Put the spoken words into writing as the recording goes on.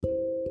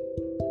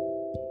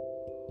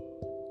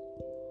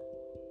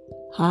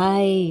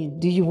Hi,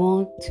 do you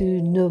want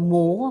to know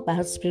more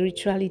about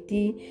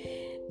spirituality?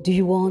 Do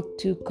you want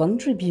to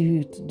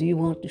contribute? Do you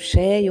want to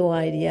share your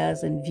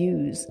ideas and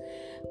views?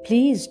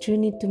 Please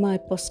tune into my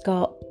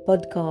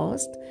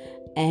podcast.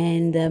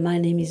 And my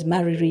name is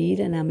Mary Reed,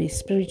 and I'm a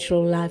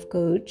spiritual life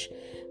coach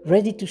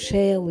ready to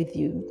share with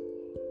you.